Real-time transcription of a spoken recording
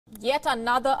Yet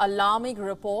another alarming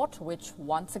report which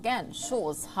once again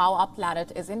shows how our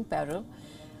planet is in peril.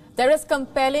 There is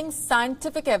compelling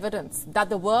scientific evidence that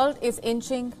the world is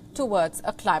inching towards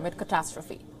a climate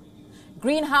catastrophe.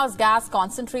 Greenhouse gas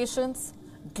concentrations,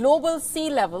 global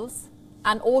sea levels,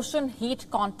 and ocean heat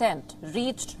content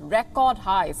reached record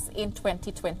highs in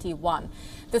 2021.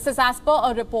 This is as per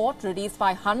a report released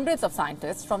by hundreds of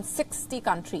scientists from 60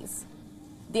 countries.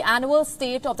 The annual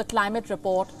State of the Climate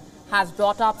report has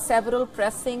brought up several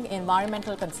pressing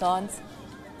environmental concerns.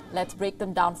 Let's break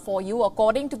them down for you.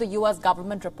 According to the US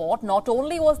government report, not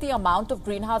only was the amount of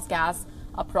greenhouse gas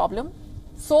a problem,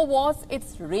 so was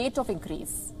its rate of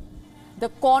increase. The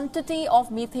quantity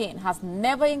of methane has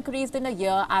never increased in a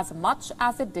year as much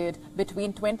as it did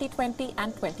between 2020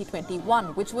 and 2021,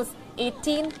 which was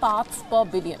 18 parts per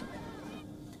billion.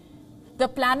 The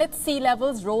planet's sea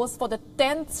levels rose for the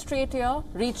 10th straight year,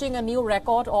 reaching a new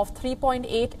record of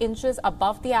 3.8 inches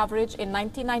above the average in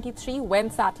 1993 when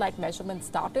satellite measurements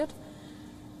started.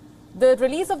 The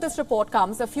release of this report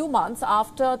comes a few months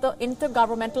after the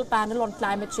Intergovernmental Panel on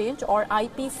Climate Change, or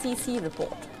IPCC,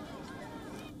 report.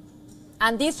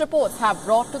 And these reports have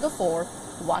brought to the fore,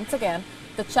 once again,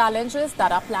 the challenges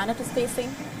that our planet is facing.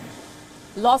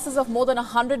 Losses of more than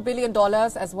 $100 billion,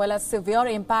 as well as severe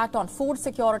impact on food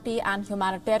security and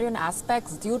humanitarian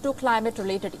aspects due to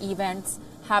climate-related events,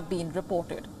 have been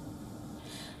reported.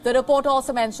 The report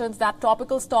also mentions that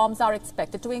tropical storms are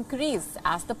expected to increase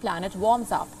as the planet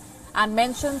warms up, and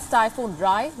mentions Typhoon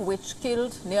Rai, which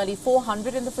killed nearly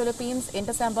 400 in the Philippines in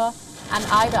December, and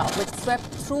Ida, which swept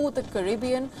through the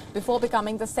Caribbean before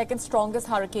becoming the second strongest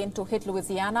hurricane to hit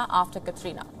Louisiana after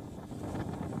Katrina.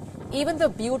 Even the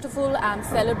beautiful and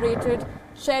celebrated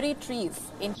cherry trees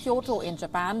in Kyoto in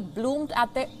Japan bloomed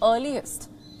at their earliest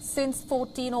since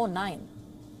 1409.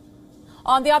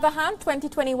 On the other hand,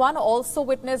 2021 also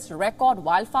witnessed record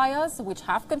wildfires, which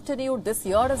have continued this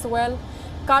year as well.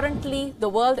 Currently, the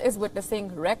world is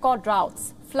witnessing record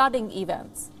droughts, flooding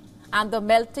events, and the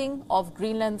melting of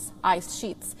Greenland's ice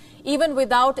sheets. Even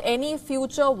without any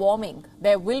future warming,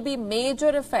 there will be major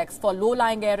effects for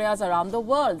low-lying areas around the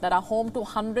world that are home to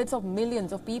hundreds of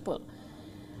millions of people.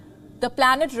 The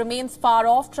planet remains far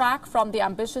off track from the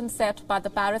ambition set by the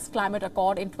Paris Climate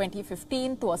Accord in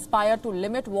 2015 to aspire to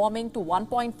limit warming to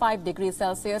 1.5 degrees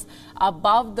Celsius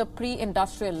above the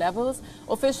pre-industrial levels.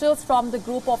 Officials from the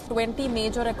group of 20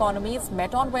 major economies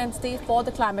met on Wednesday for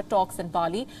the climate talks in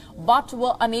Bali, but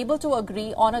were unable to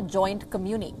agree on a joint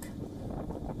communique.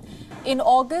 In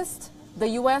August, the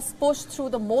US pushed through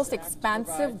the most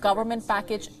expansive government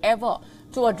package ever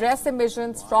to address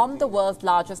emissions from the world's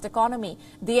largest economy.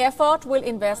 The effort will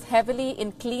invest heavily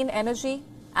in clean energy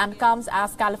and comes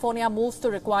as California moves to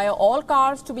require all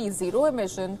cars to be zero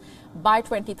emission by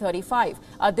 2035,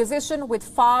 a decision with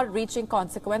far-reaching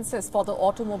consequences for the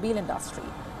automobile industry.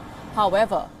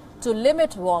 However, to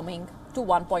limit warming to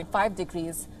 1.5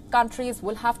 degrees, countries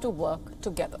will have to work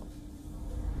together.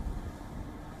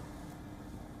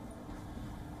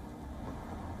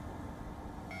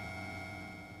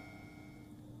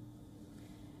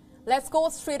 Let's go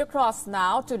straight across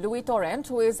now to Louis Torrent,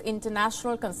 who is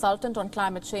international consultant on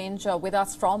climate change with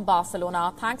us from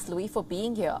Barcelona. Thanks, Louis, for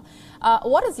being here.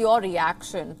 What is your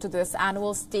reaction to this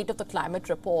annual State of the Climate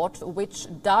report, which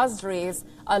does raise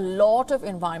a lot of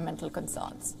environmental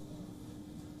concerns?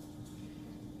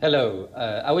 Hello.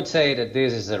 I would say that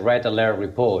this is a red alert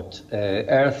report.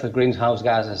 Earth's greenhouse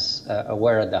gases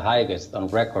were at the highest on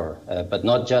record, but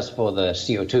not just for the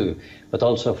CO2, but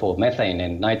also for methane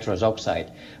and nitrous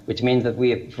oxide, which means that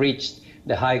we have reached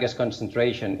the highest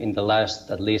concentration in the last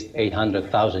at least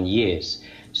 800,000 years.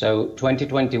 So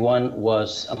 2021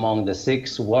 was among the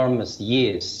 6 warmest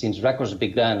years since records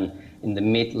began in the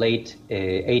mid-late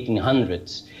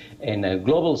 1800s. And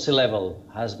global sea level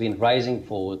has been rising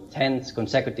for 10th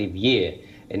consecutive year,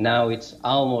 and now it's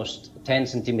almost 10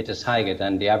 centimeters higher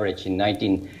than the average in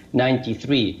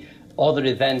 1993. Other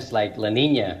events like La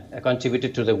Nina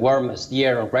contributed to the warmest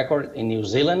year on record in New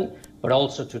Zealand, but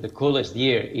also to the coolest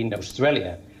year in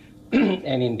Australia.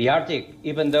 And in the Arctic,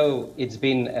 even though it's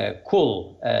been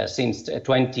cool since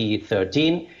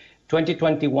 2013,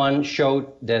 2021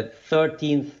 showed the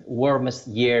 13th warmest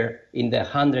year in the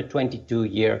 122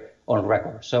 year on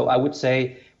record. So I would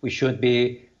say we should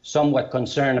be somewhat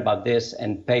concerned about this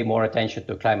and pay more attention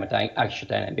to climate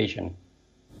action and ambition.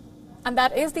 And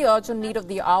that is the urgent need of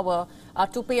the hour,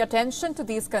 to pay attention to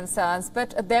these concerns.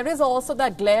 But there is also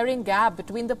that glaring gap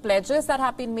between the pledges that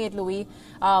have been made, Louis,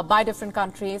 by different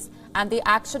countries and the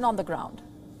action on the ground.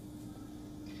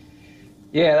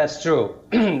 Yeah, that's true.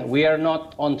 We are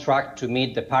not on track to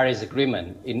meet the Paris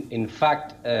Agreement. In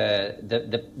fact,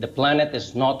 the planet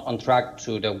is not on track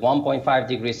to the 1.5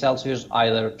 degrees Celsius,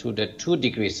 either to the 2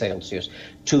 degrees Celsius.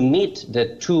 To meet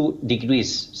the 2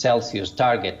 degrees Celsius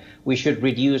target, we should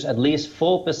reduce at least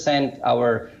 4%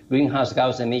 our greenhouse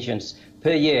gas emissions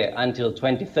per year until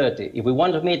 2030. If we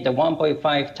want to meet the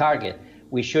 1.5 target,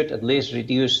 we should at least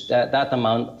reduce that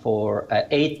amount for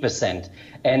 8%.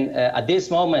 And at this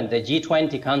moment, the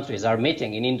G20 countries are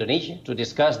meeting in Indonesia to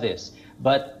discuss this.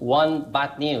 But one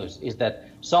bad news is that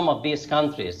some of these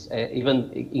countries, even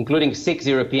including 6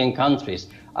 European countries,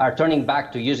 are turning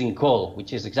back to using coal,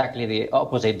 which is exactly the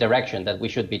opposite direction that we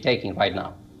should be taking right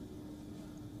now.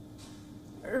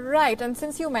 Right. And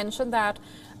since you mentioned that,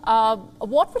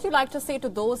 what would you like to say to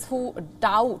those who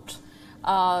doubt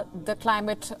the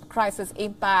climate crisis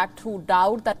impact, who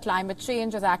doubt that climate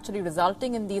change is actually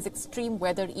resulting in these extreme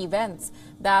weather events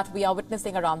that we are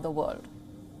witnessing around the world?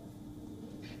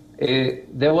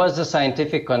 There was a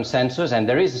scientific consensus, and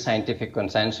there is a scientific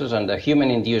consensus on the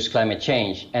human-induced climate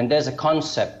change. And there's a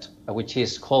concept which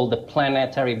is called the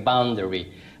planetary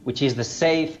boundary, which is the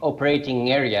safe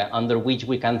operating area under which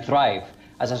we can thrive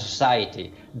as a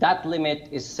society. That limit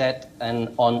is set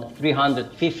on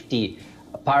 350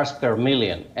 parts per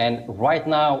million, and right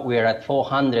now we are at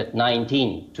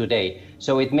 419 today.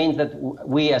 So it means that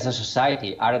we as a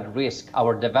society are at risk.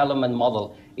 Our development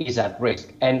model is at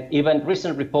risk, and even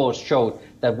recent reports showed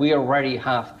that we already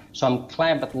have some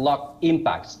climate lock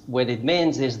impacts. What it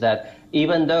means is that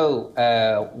even though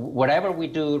whatever we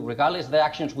do, regardless of the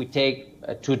actions we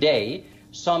take today,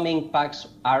 some impacts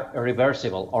are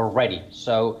irreversible already.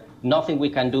 So nothing we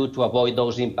can do to avoid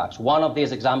those impacts. One of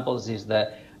these examples is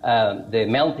the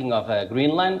melting of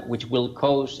Greenland, which will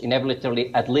cause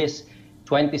inevitably at least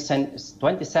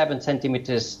 27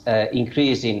 centimeters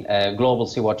increase in global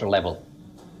seawater level.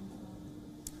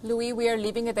 Louis, we are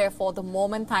leaving it there for the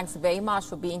moment. Thanks very much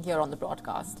for being here on the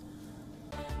broadcast.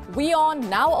 WION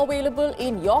now available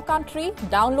in your country.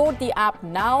 Download the app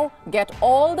now. Get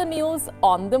all the news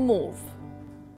on the move.